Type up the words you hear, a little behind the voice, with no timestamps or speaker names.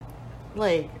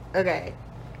Like, okay.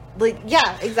 Like,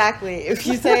 yeah, exactly. If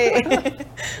you say,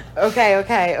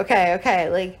 okay,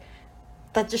 like,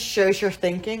 that just shows you're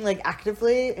thinking, like,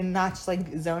 actively and not just,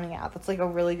 like, zoning out. That's, like, a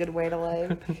really good way to,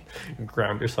 like...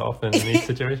 ground yourself in any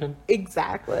situation.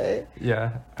 Exactly.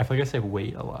 Yeah, I feel like I say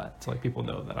wait a lot, so, like, people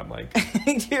know that I'm, like...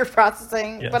 You're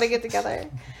processing, Yes. putting it together.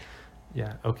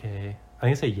 Yeah, okay. I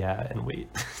think I say yeah and wait.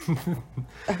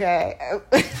 Okay.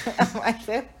 I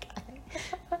say okay.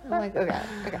 I'm like, okay.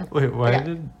 Wait, why Okay.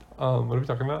 did... what are we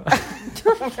talking about?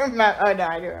 Don't remember. Oh, no,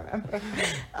 I do remember.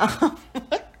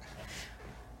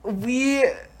 We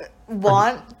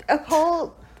want a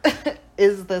cult.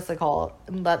 Is this a cult?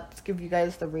 And let's give you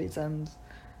guys the reasons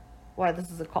why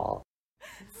this is a cult.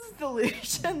 This is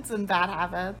delusions and bad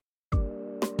habits.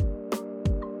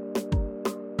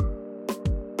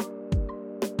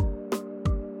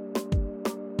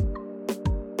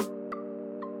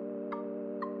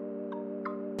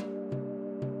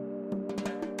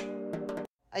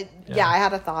 I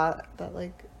had a thought that,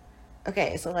 like,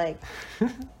 okay, so, like...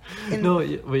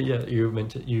 Wait, yeah, you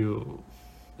mentioned... You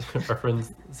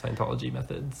referenced Scientology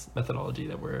methodology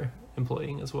that we're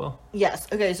employing as well. Yes,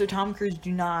 okay, so Tom Cruise,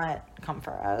 do not come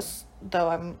for us.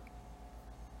 Though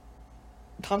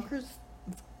Tom Cruise...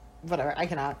 Whatever, I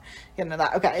cannot get into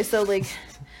that. Okay, so,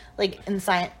 like in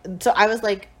science... So I was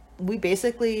like, we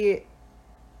basically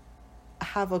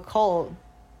have a cult.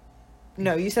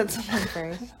 No, you said something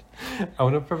first. I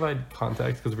want to provide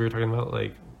context because we were talking about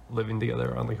like living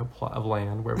together on like a plot of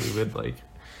land where we would like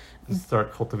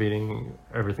start cultivating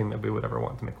everything that we would ever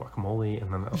want to make guacamole,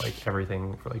 and then like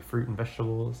everything for like fruit and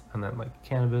vegetables, and then like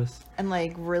cannabis, and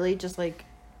like really just like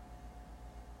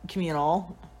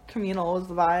communal was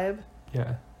the vibe.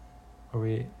 Yeah, where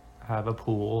we have a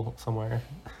pool somewhere.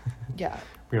 Yeah,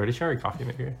 we already share a coffee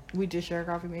maker. We do share a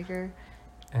coffee maker.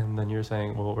 And then you're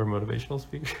saying, well, we're motivational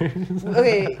speakers.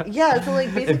 Okay, yeah, so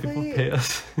like basically... And people pay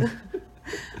us.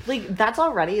 Like, that's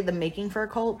already the making for a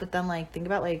cult, but then like, think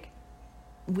about like,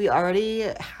 we already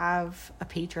have a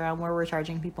Patreon where we're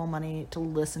charging people money to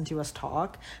listen to us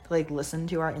talk, to like listen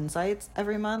to our insights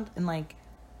every month, and like...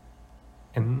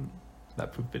 And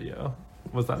that poop video,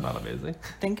 was that not amazing?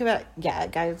 Think about... Yeah,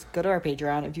 guys, go to our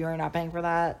Patreon if you are not paying for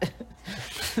that.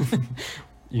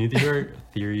 You need to hear our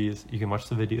theories, you can watch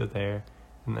the video there.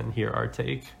 And then hear our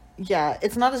take. Yeah,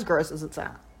 it's not as gross as it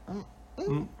sounds.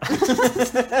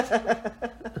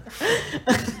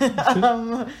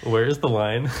 Where's the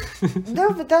line?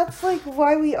 No, but that's like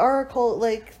why we are a cult.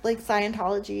 Like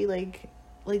Scientology, like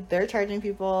they're charging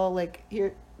people like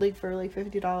here like for like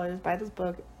 $50, buy this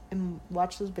book and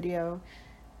watch this video,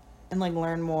 and like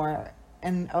learn more.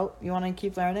 And oh, you want to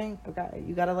keep learning? Okay,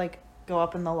 you gotta like go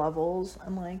up in the levels,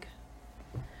 and like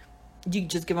you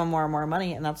just give them more and more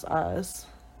money, and that's us.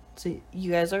 So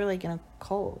you guys are like in a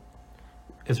cult.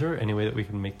 Is there any way that we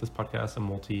can make this podcast a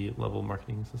multi-level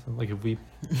marketing system? Like if we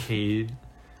paid,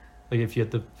 like if you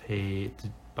had to pay to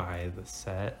buy the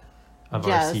set of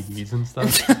our CDs and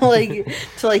stuff,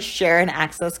 to share an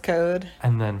access code,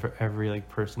 and then for every like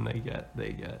person they get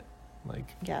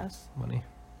like money.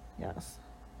 Yes.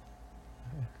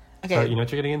 Okay. So you know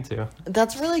what you're getting into.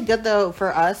 That's really good though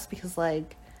for us because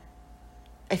like.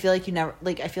 I feel like you never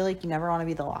want to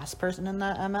be the last person in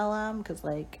that MLM because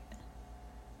like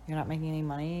you're not making any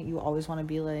money. You always want to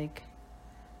be like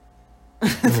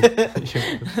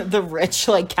the rich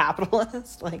like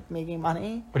capitalist like making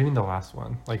money. What do you mean the last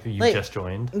one? Like you just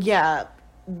joined? Yeah,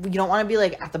 you don't want to be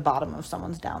like at the bottom of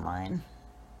someone's downline.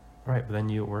 Right, but then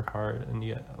you work hard and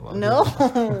you get a lot.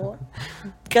 No,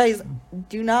 guys,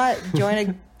 do not join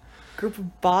a group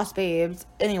of boss babes.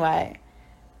 Anyway.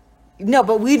 No,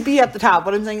 but we'd be at the top.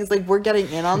 What I'm saying is, like, we're getting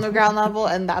in on the ground level,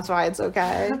 and that's why it's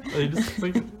okay. You just,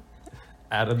 like,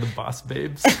 added the boss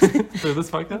babes through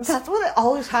this podcast? That's what it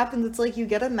always happens. It's, like, you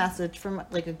get a message from,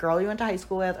 like, a girl you went to high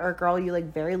school with or a girl you,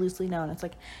 like, very loosely know. And it's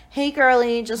like, hey,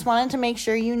 girly, just wanted to make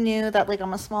sure you knew that, like,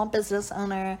 I'm a small business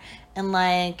owner. And,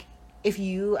 like, if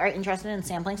you are interested in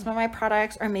sampling some of my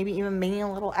products or maybe even making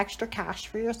a little extra cash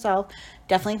for yourself,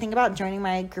 definitely think about joining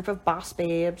my group of boss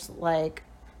babes, like...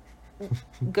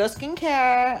 Go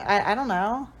skincare. I don't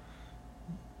know.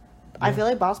 Yeah. I feel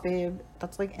like Boss Babe,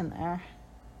 that's like in there.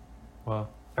 Well,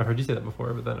 I've heard you say that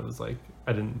before, but then it was like,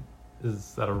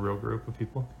 is that a real group of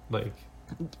people? Like,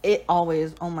 it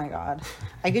always, oh my God.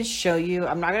 I could show you,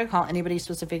 I'm not going to call anybody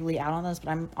specifically out on this, but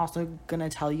I'm also going to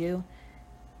tell you,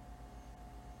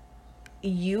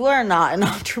 you are not an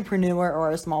entrepreneur or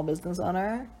a small business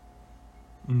owner.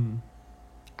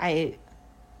 I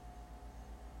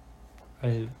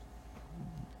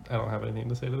don't have anything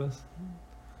to say to this.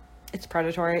 It's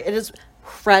predatory. It is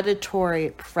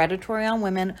predatory on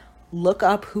women look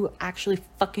up who actually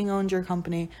fucking owns your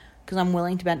company, because I'm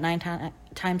willing to bet 9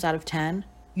 times out of 10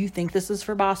 you think this is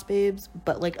for Boss Babes,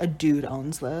 but like a dude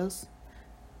owns this.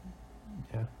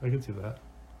 Yeah, I could see that.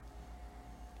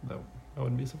 No, I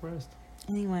wouldn't be surprised.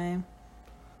 Anyway.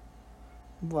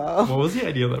 Whoa. What was the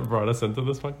idea that brought us into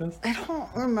this podcast? I don't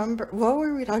remember. What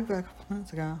were we talking about a couple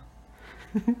minutes ago?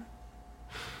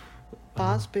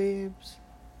 Boss Babes.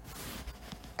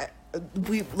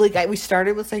 We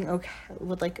started with saying okay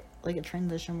with like a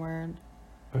transition word.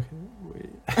 Okay, wait.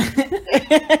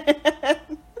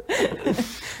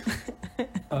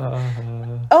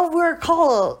 Oh, we're a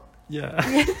cult. Yeah.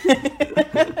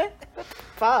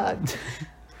 Fuck.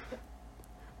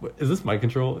 What, is this mind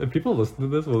control? If people listen to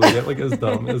this, will they get like as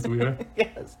dumb as we are?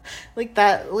 Yes. Like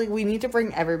that. Like we need to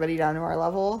bring everybody down to our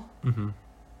level. Mm-hmm.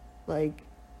 Like,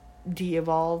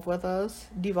 de-evolve with us.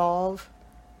 Devolve.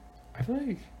 I feel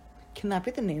like Can that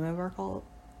be the name of our cult?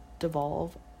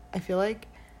 Devolve. I feel like.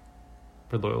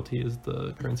 for loyalty is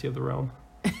the currency of the realm.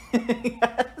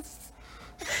 Yes.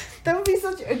 That would be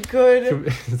such a good.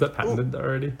 Is that patented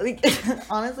already? Like,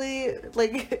 honestly,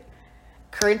 like,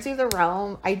 currency of the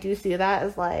realm, I do see that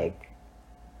as like.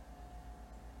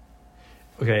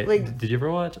 Okay, like- did you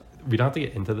ever watch? We don't have to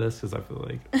get into this because I feel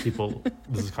like people.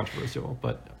 This is controversial,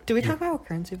 but Did we talk about what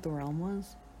currency of the realm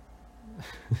was?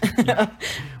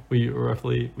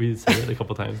 we said it a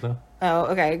couple times now. Oh,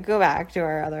 okay. Go back to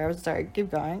our other. I'm sorry. Keep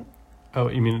going. Oh,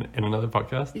 you mean in another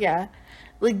podcast? Yeah.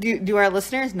 Like, do our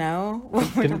listeners know?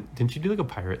 Didn't you do like a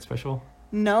pirate special?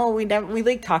 No, we never. We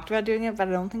like talked about doing it, but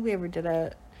I don't think we ever did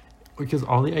it. Because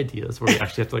all the ideas where we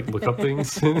actually have to like look up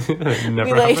things never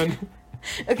We, like- happen.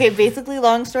 Okay, basically,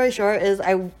 long story short is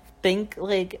I think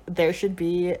like there should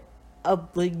be a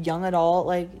like young adult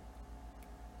like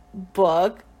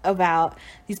book about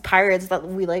these pirates that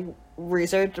we like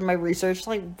researched, and my research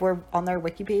like were on their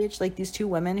wiki page, like these two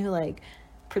women who like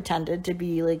pretended to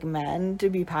be like men to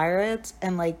be pirates,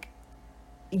 and like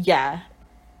yeah.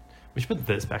 We should put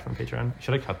this back on Patreon.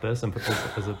 Should I cut this and put this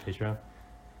as a Patreon?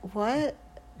 What?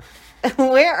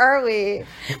 Where are we?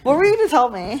 What were you gonna tell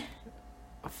me?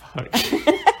 Fuck.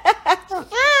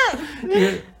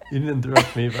 You didn't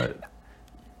interrupt me, but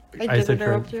I did said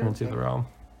interrupt you. currency of the realm.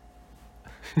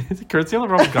 Currency of the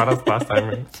realm got us last time,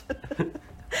 right?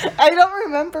 I don't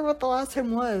remember what the last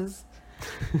time was.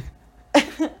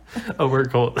 Oh, we're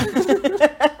cold.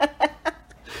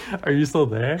 Are you still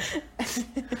there?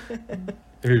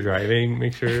 If you're driving,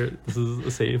 make sure this is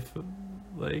a safe,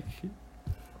 like,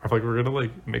 I feel like we're gonna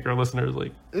like make our listeners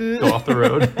like go off the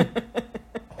road.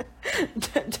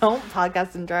 Don't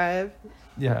podcast and drive.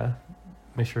 Yeah,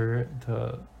 make sure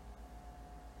to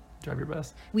drive your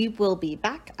best. We will be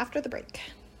back after the break.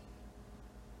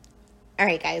 All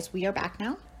right, guys, we are back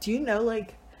now. Do you know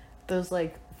like those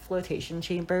like flotation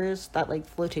chambers, that like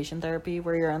flotation therapy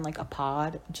where you're in like a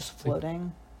pod just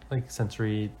floating? Like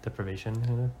sensory deprivation,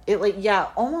 kind of. It like yeah,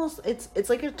 almost it's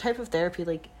like a type of therapy.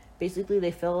 Like basically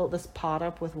they fill this pod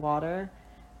up with water,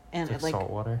 and It's it like salt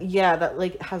water. yeah, that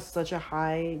like has such a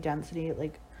high density. It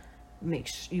like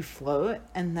makes you float,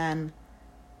 and then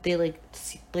they like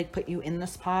put you in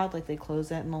this pod, like they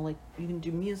close it, and they'll like you can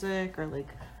do music or like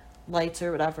lights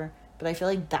or whatever. But I feel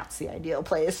like that's the ideal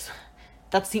place.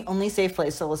 That's the only safe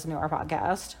place to listen to our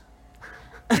podcast.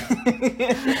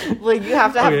 Like you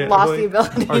have to have lost the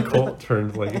ability. Our cult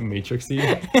turned like Matrixy.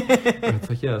 It's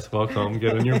like, yes, welcome,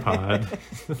 get in your pod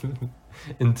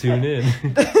and tune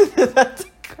in. That's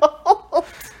cult.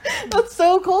 That's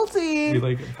so culty. We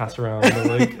like pass around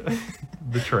the,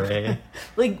 the tray.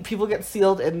 Like people get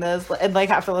sealed in this and like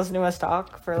have to listen to us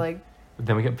talk for like.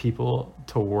 Then we get people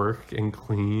to work and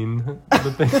clean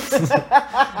the things,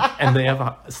 and they have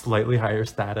a slightly higher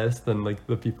status than like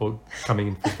the people coming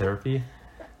in for therapy.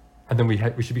 And then we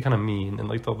should be kind of mean and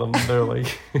like tell them they're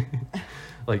like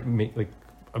like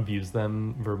abuse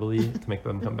them verbally to make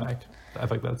them come back. I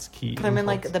think that's key. Put them in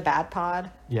like the bad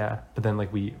pod. Yeah, but then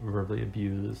like we verbally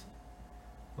abuse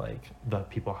like the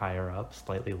people higher up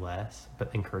slightly less,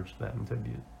 but encourage them to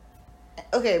abuse.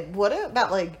 Okay, what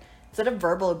about like instead of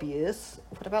verbal abuse,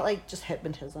 what about like just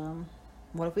hypnotism?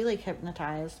 What if we like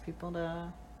hypnotize people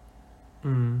to?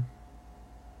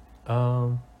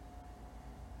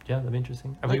 Yeah, that'd be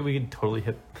interesting. I think we could totally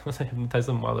hypnotize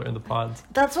them while they're in the pods.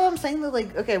 That's what I'm saying. That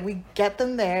like, okay, we get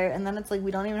them there, and then it's like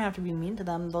we don't even have to be mean to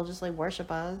them. They'll just like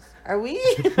worship us. Are we?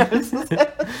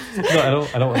 No,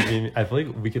 I don't want to be mean. I feel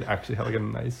like we could actually have like a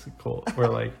nice cult where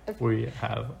like we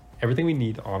have everything we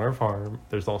need on our farm.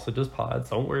 There's also just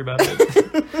pods. Don't worry about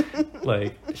it.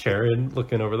 Like Sharon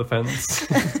looking over the fence.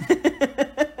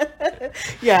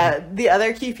 Yeah, the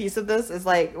other key piece of this is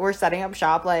like we're setting up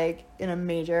shop like in a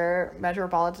major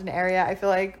metropolitan area. I feel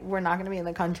like we're not gonna be in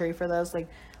the country for this. Like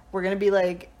we're gonna be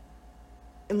like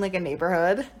in like a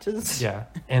neighborhood. Just Yeah.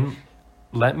 And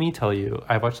let me tell you,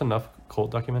 I've watched enough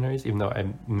cult documentaries, even though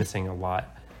I'm missing a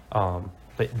lot.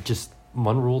 But just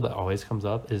one rule that always comes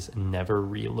up is never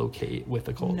relocate with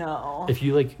a cult. No. If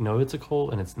you like know it's a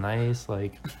cult and it's nice,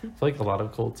 like I feel like a lot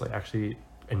of cults like actually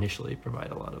initially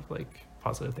provide a lot of like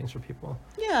positive things for people.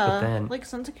 Yeah. But then like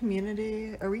sense of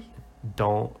community. Are we?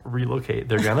 don't relocate.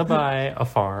 They're gonna buy a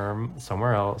farm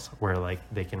somewhere else where like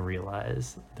they can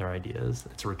realize their ideas.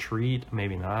 It's a retreat,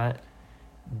 maybe not.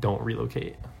 Don't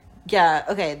relocate. Yeah.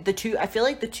 Okay. I feel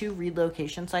like the two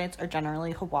relocation sites are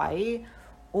generally Hawaii,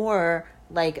 or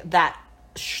like that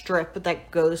strip that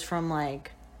goes from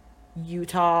like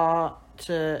Utah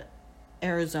to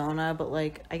Arizona, but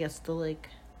like I guess the like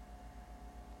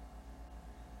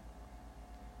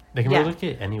They can Yeah.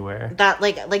 relocate anywhere. that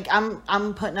like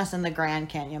I'm putting us in the Grand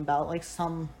Canyon belt, like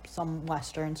some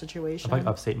western I situation. like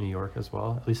upstate New York as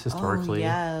well. At least historically, Oh,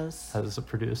 yes. has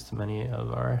produced many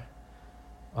of our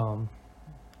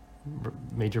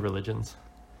major religions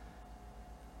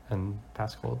and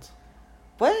past cults.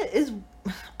 What is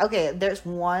okay? There's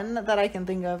one that I can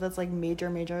think of that's like major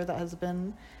that has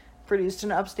been produced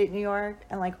in upstate New York,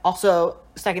 and like also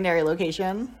secondary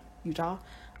location Utah.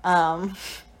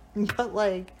 But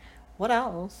like, what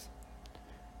else?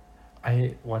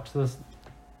 I watched this.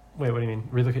 Wait, what do you mean?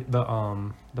 Relocate the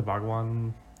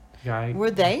Bhagwan guy.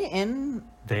 Were they in?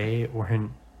 They were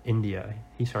in India.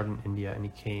 He started in India and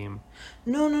he came.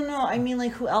 No. I mean,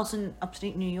 like, who else in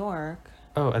upstate New York?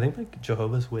 Oh, I think like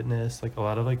Jehovah's Witness, like a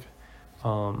lot of like,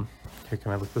 here,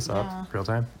 can I look this Yeah. up real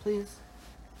time? Please.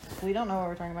 We don't know what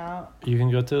we're talking about. You can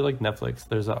go to like Netflix.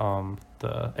 There's a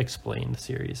the Explained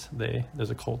series. There's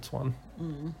a cults one,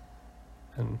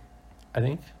 and I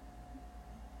think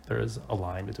there is a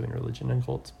line between religion and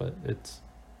cults, but it's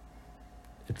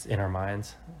in our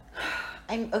minds.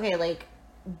 I'm okay. Like,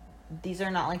 these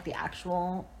are not like the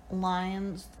actual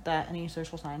lines that any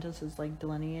social scientist has like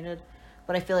delineated,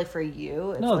 but I feel like for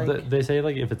you, it's No, like they say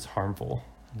like if it's harmful,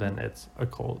 then it's a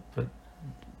cult, but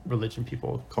religion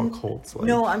people call cults like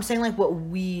no. I'm saying like what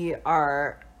we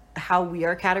are, how we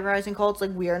are categorizing cults.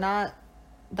 Like we are not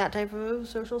that type of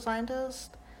social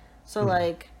scientist. So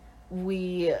like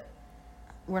we're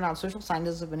not social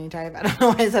scientists of any type. I don't know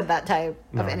why I said that type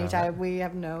No, of any no. type. We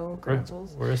have no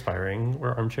credentials. we're aspiring.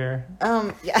 We're armchair.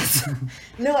 Yes.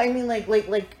 No, I mean like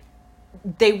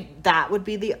that would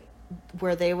be the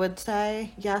where they would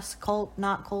say yes, cult,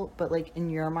 not cult, but like in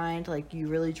your mind, like you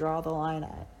really draw the line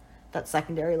at that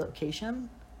secondary location.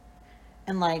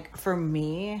 And like for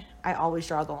me, I always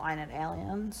draw the line at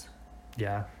aliens.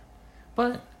 Yeah,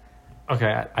 but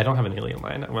okay, I don't have an alien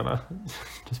line. I'm gonna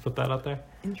just put that out there.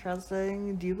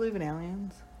 Interesting. Do you believe in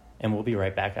aliens? And we'll be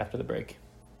right back after the break.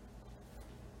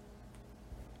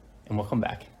 And we'll come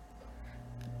back.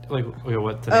 Like, okay,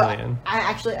 what's an alien?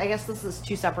 I guess this is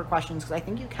two separate questions because I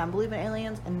think you can believe in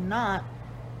aliens and not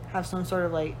have some sort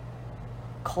of like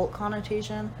cult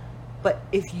connotation. But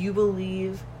if you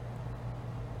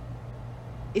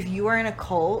are in a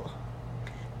cult,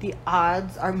 the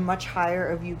odds are much higher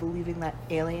of you believing that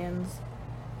aliens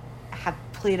have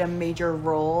played a major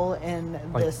role in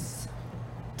Like- this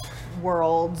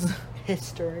world's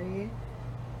history.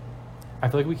 I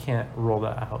feel like we can't roll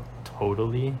that out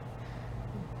totally.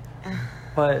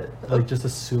 But like just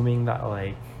assuming that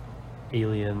like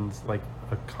aliens, like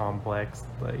a complex,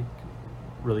 like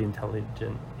really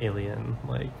intelligent alien,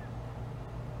 like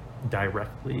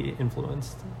directly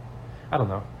influenced. I don't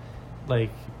know.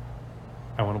 Like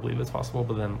I want to believe it's possible,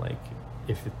 but then like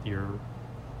if you're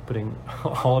putting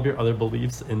all of your other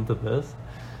beliefs into this,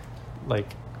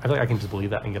 like I feel like I can just believe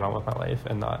that and get on with my life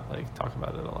and not like talk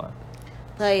about it a lot.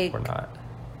 Like Or not.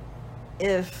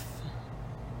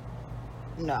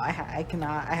 I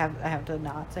cannot. I have to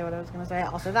not say what I was gonna say.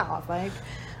 I'll say that off mic.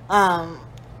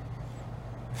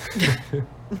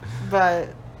 But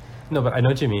No, but I know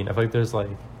what you mean. I feel like there's like,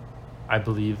 I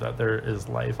believe that there is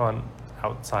life on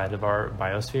outside of our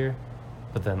biosphere,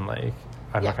 but then like,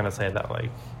 I'm Yeah. not gonna say that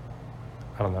like,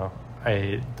 I don't know.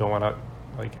 I don't want to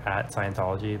like at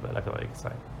Scientology, but I feel like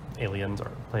aliens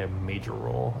play a major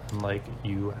role, and like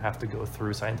you have to go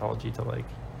through Scientology to like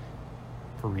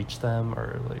reach them,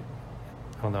 or like,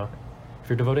 I don't know. If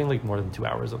you're devoting like more than 2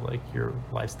 hours of like your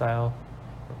lifestyle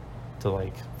to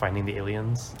like finding the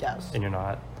aliens, Yes. and you're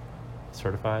not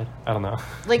certified, I don't know.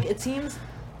 like it seems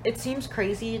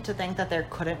crazy to think that there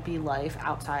couldn't be life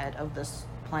outside of this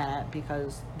planet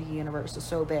because the universe is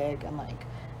so big and like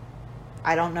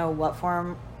I don't know what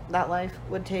form that life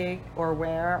would take, or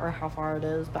where, or how far it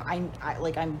is. But I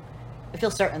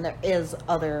feel certain there is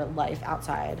other life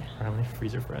outside. Or how many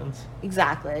freezer friends?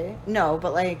 Exactly. No,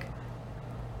 but like,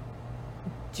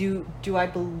 do I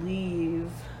believe?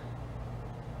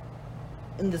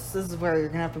 And this is where you're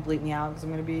gonna have to bleep me out because I'm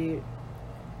gonna be.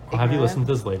 I'll have you ignorant. listen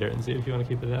to this later and see if you want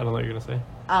to keep it in. I don't know what you're gonna say.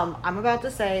 I'm about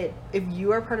to say, if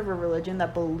you are part of a religion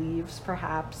that believes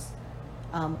perhaps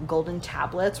golden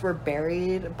tablets were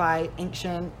buried by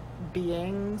ancient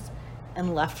beings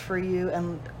and left for you,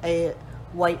 and a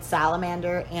white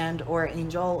salamander and or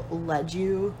angel led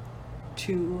you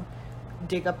to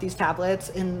dig up these tablets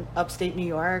in upstate New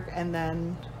York and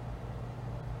then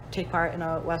take part in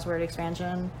a westward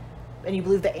expansion, and you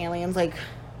believe the aliens like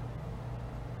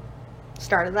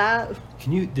started that.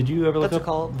 Did you ever look That's a up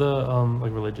cult. the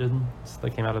like religions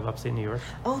that came out of upstate New York?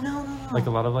 Oh no. Like a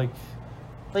lot of like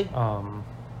like I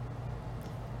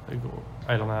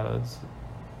don't know how to,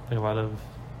 like a lot of,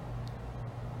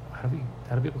 how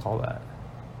do people call that?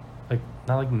 Like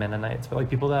not like Mennonites, but like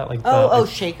people that like oh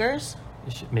Shakers.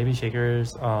 maybe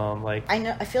Shakers, like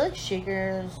I feel like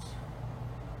Shakers.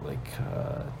 like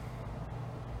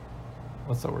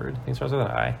what's the word? I think it starts with an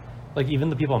I. Like even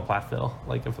the people in Platteville,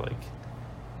 like of like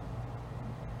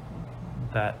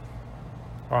that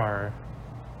are,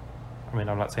 I mean,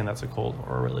 I'm not saying that's a cult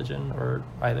or a religion or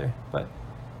either, but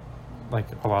like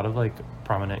a lot of like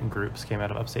prominent groups came out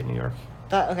of upstate New York.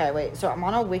 Okay, wait. So I'm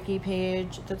on a wiki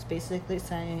page that's basically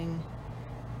saying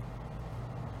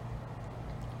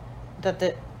that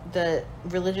the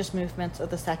religious movements of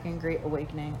the Second Great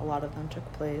Awakening, a lot of them took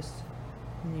place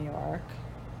in New York.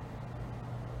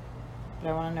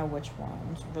 But I want to know which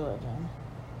ones. Religion.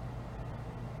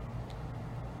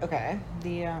 Okay.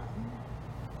 The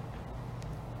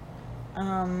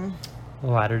The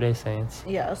Latter-day Saints.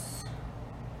 yes.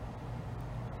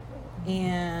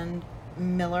 And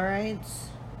Millerites.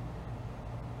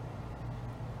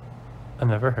 I've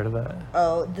never heard of that.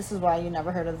 Oh, this is why you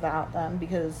never heard about them,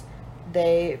 because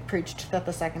they preached that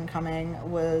the second coming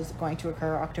was going to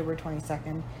occur October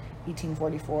 22nd,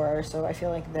 1844. So I feel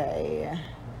like they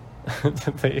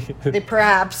they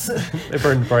perhaps they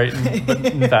burned bright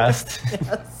and fast.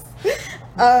 yes.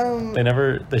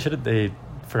 They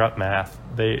forgot math.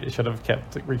 They should have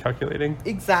kept recalculating.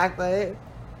 Exactly.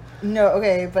 No,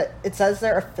 okay, but it says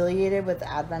they're affiliated with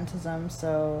Adventism,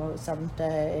 so Seventh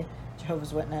Day,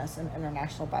 Jehovah's Witness, and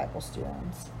International Bible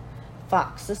Students.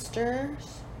 Fox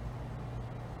Sisters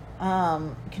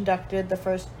conducted the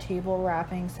first table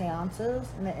wrapping seances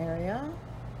in the area.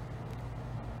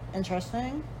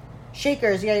 Interesting.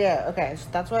 Shakers, yeah. Okay, so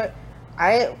that's what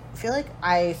I feel like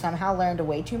I somehow learned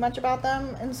way too much about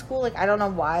them in school. Like, I don't know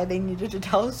why they needed to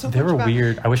tell us so much They were about.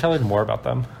 weird. I wish I learned more about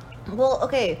them. Well,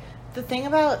 okay. The thing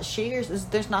about Shakers is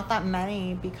there's not that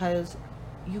many, because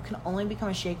you can only become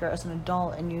a Shaker as an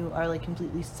adult, and you are like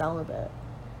completely celibate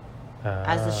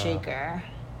as a Shaker.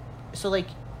 So like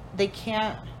they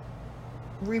can't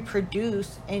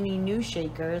reproduce any new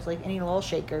Shakers, like any little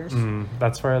Shakers.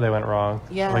 That's where they went wrong.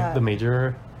 Yeah. Like the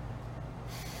major,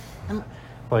 Um,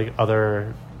 like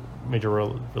other major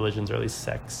world religions, or at least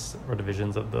sects or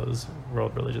divisions of those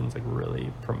world religions, like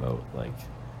really promote like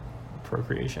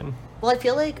procreation. Well, I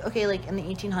feel like, okay, like in the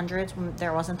 1800s when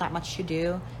there wasn't that much to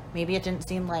do, maybe it didn't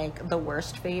seem like the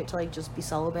worst fate to like just be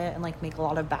celibate and like make a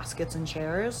lot of baskets and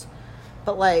chairs.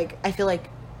 But like, I feel like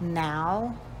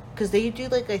now, because they do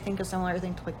like, I think a similar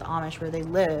thing to like the Amish, where they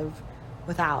live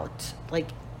without like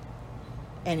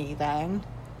anything,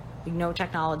 like no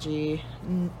technology,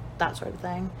 that sort of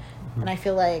thing. And I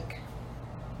feel like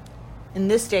in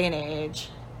this day and age,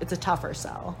 it's a tougher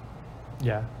sell.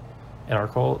 Yeah. In our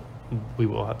cult, we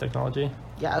will have technology.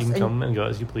 Yes, You can and- come and go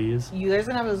as you please. You guys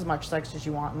can have as much sex as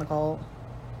you want in the cult.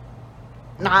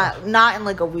 Not in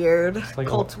like a weird like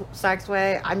cult sex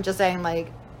way. I'm just saying,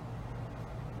 like,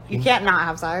 you can't not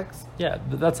have sex. Yeah,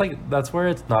 that's where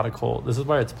it's not a cult. This is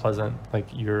where it's pleasant. Like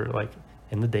you're like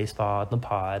in the day spa, in the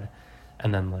pod,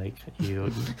 and then like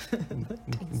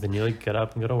then you like get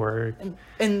up and go to work.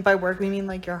 And by work we mean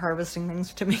like you're harvesting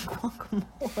things to make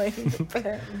guacamole.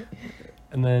 apparently.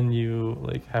 And then you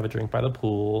like have a drink by the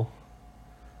pool.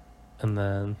 And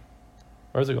then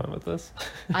where's it going with this?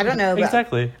 I don't know. But,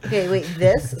 Exactly. Okay, wait.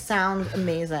 This sounds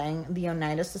amazing. The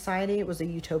Oneida Society was a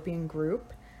utopian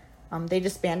group. They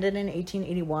disbanded in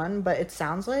 1881, but it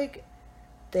sounds like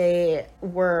they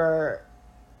were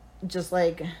just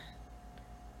like,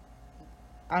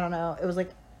 I don't know. It was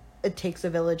like it takes a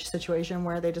village situation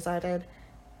where they decided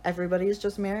everybody's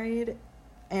just married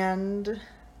and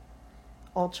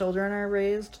all children are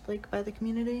raised like by the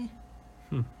community.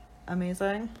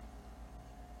 Amazing.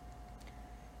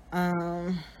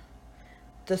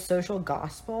 The The Social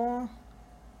Gospel.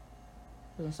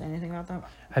 Doesn't say anything about that.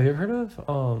 Have you ever heard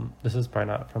of this is probably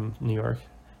not from New York.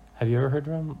 Have you ever heard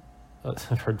from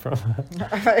Have I heard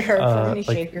from any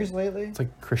like, Shakers lately? it's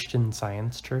like Christian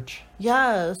Science Church.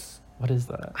 Yes. What is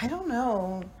that? I don't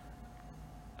know.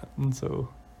 I'm so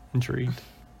intrigued.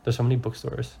 There's so many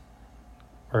bookstores.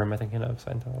 Or am I thinking of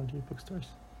Scientology bookstores?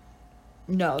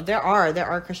 No, there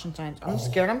are Christian Science. I'm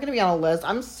scared I'm gonna be on a list.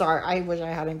 I'm sorry. I wish I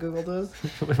hadn't Googled this.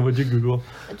 What'd you Google?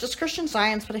 Just Christian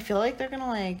Science, but I feel like they're gonna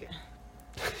like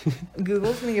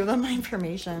Google's gonna give them my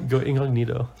information. Go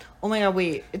incognito. Oh my god,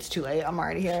 wait, it's too late. I'm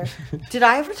already here. Did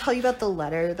I ever tell you about the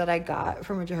letter that I got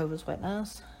from a Jehovah's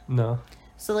Witness? No.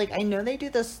 So like I know they do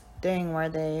this thing where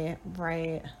they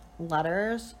write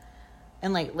letters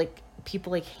and like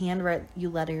people like handwrite you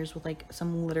letters with like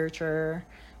some literature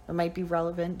that might be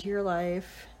relevant to your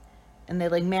life and they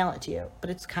like mail it to you. But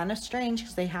it's kind of strange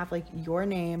because they have like your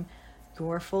name,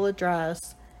 your full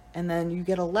address, and then you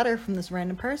get a letter from this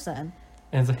random person.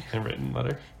 And it's a handwritten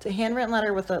letter. It's a handwritten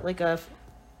letter with a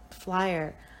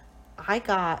flyer. I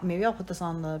got, maybe I'll put this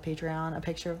on the Patreon, a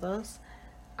picture of this.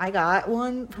 I got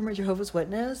one from a Jehovah's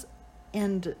Witness,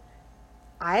 and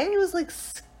I was like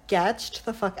sketched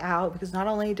the fuck out because not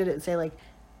only did it say like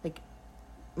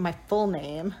my full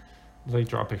name. Like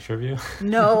draw a picture of you.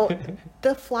 No,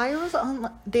 the flyer was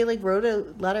on. They like wrote a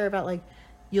letter about like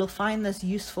you'll find this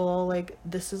useful. Like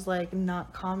this is like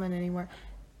not common anymore.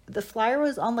 The flyer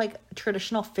was on like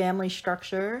traditional family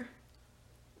structure.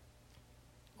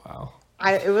 Wow.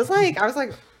 I was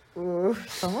like, ooh,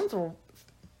 someone's.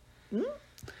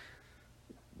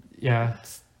 Yeah.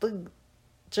 The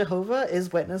Jehovah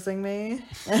is witnessing me.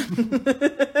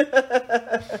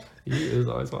 He is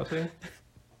always watching.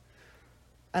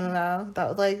 I don't know.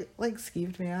 That like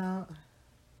skeeved me out.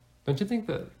 Don't you think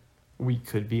that we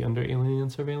could be under alien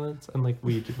surveillance and like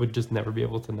we would just never be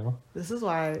able to know? This is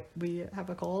why we have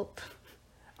a cult.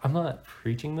 I'm not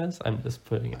preaching this. I'm just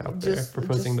putting it out there,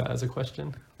 proposing that as a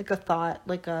question. Like a thought,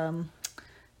 like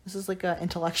this is like a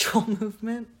intellectual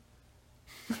movement.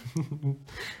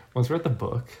 Once we're at the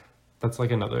book, that's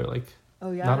like another like.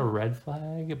 Oh yeah. Not a red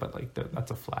flag, but like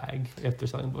that's a flag if they're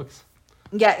selling books.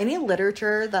 Yeah, any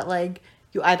literature that like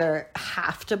you either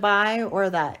have to buy or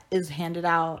that is handed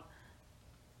out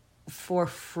for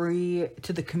free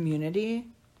to the community.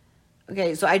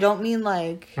 Okay, so I don't mean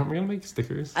like. Aren't we gonna make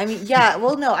stickers? I mean, yeah.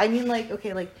 Well, no, I mean like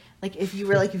okay, like if you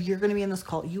were like if you're gonna be in this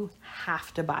cult, you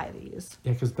have to buy these.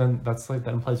 Yeah, because then that's like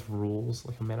that implies rules,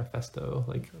 like a manifesto,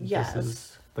 like Yes. this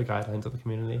is the guidelines of the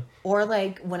community. Or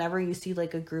like whenever you see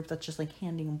like a group that's just like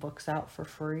handing books out for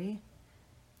free.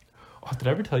 Oh, did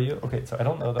I ever tell you? Okay, so I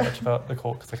don't know that much about the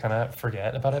cult because I kind of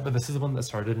forget about it, but this is the one that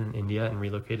started in India and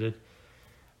relocated.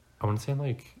 I want to say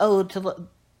like. Oh, to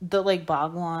the like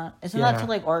Bhagwan. Isn't that Yeah. to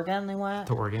like Oregon they went?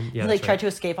 To Oregon, yeah. He like that's tried right. to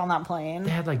escape on that plane. They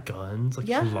had like guns, like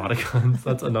Yeah. a lot of guns.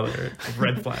 That's another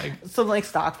red flag. Some like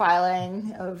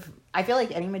stockpiling of I feel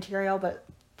like any material, but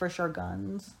for sure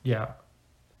guns. Yeah.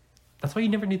 That's why you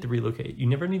never need to relocate. You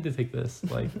never need to take this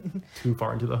like too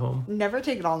far into the home. Never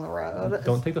take it on the road.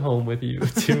 Don't take the home with you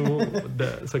to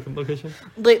the second location.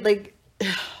 Like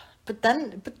but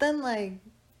then like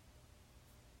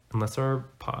Unless there are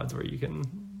pods where you can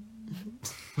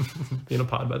be in a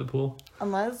pod by the pool.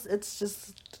 unless it's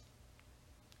just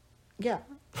yeah.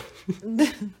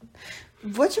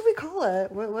 What should we call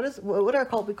it? What would our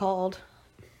cult be called?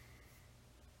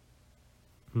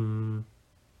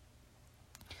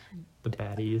 The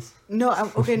baddies.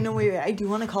 No, okay, no, wait. I do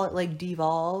want to call it like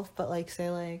devolve, but like say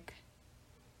like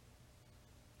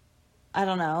I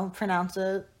don't know, pronounce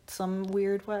it some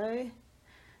weird way,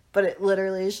 but it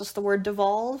literally is just the word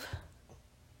devolve.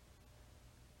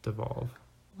 Devolve.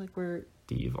 Like we're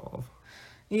Devolve.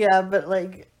 yeah, but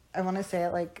like I want to say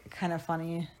it like kind of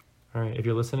funny. All right, if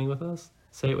you're listening with us,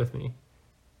 say it with me.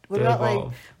 What about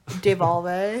like devolve?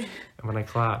 And when I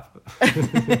clap, you're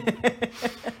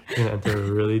gonna enter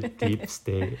a really deep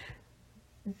state.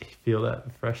 You feel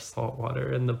that fresh salt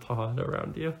water in the pod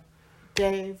around you.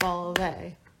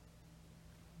 Devolve.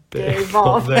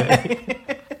 Devolve.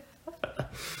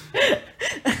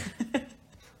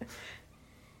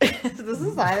 Is this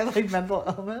a sign of like mental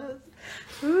illness?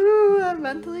 Ooh, I'm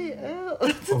mentally ill.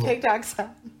 It's a TikTok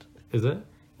sound. Is it?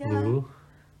 Yeah. Ooh.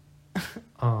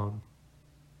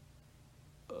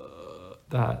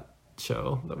 That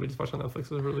show that we just watched on Netflix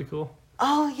was really cool.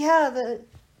 Oh yeah,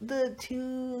 the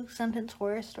 2-sentence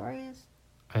horror stories.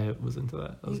 I was into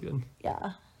that. That was good.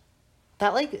 Yeah,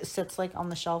 that like sits like on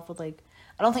the shelf with like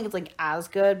I don't think it's like as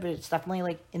good, but it's definitely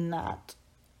like in that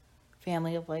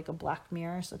family of like a Black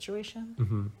Mirror situation.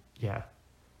 Mm-hmm. Yeah.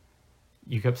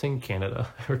 You kept saying Canada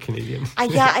or Canadian.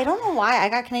 Yeah, I don't know why. I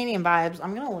got Canadian vibes.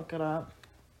 I'm gonna look it up.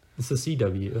 It's a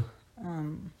CW.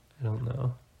 I don't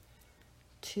know.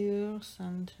 2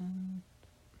 sentence.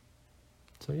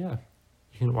 So yeah,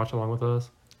 you can watch along with us.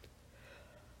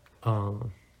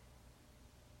 Would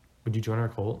you join our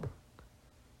cult?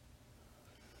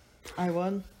 I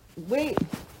would. Wait,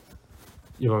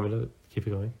 You want me to keep it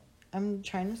going? I'm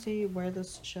trying to see where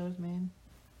this show is made.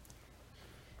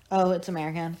 Oh, it's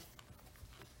American.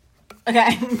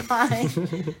 Okay, bye.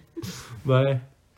 Bye.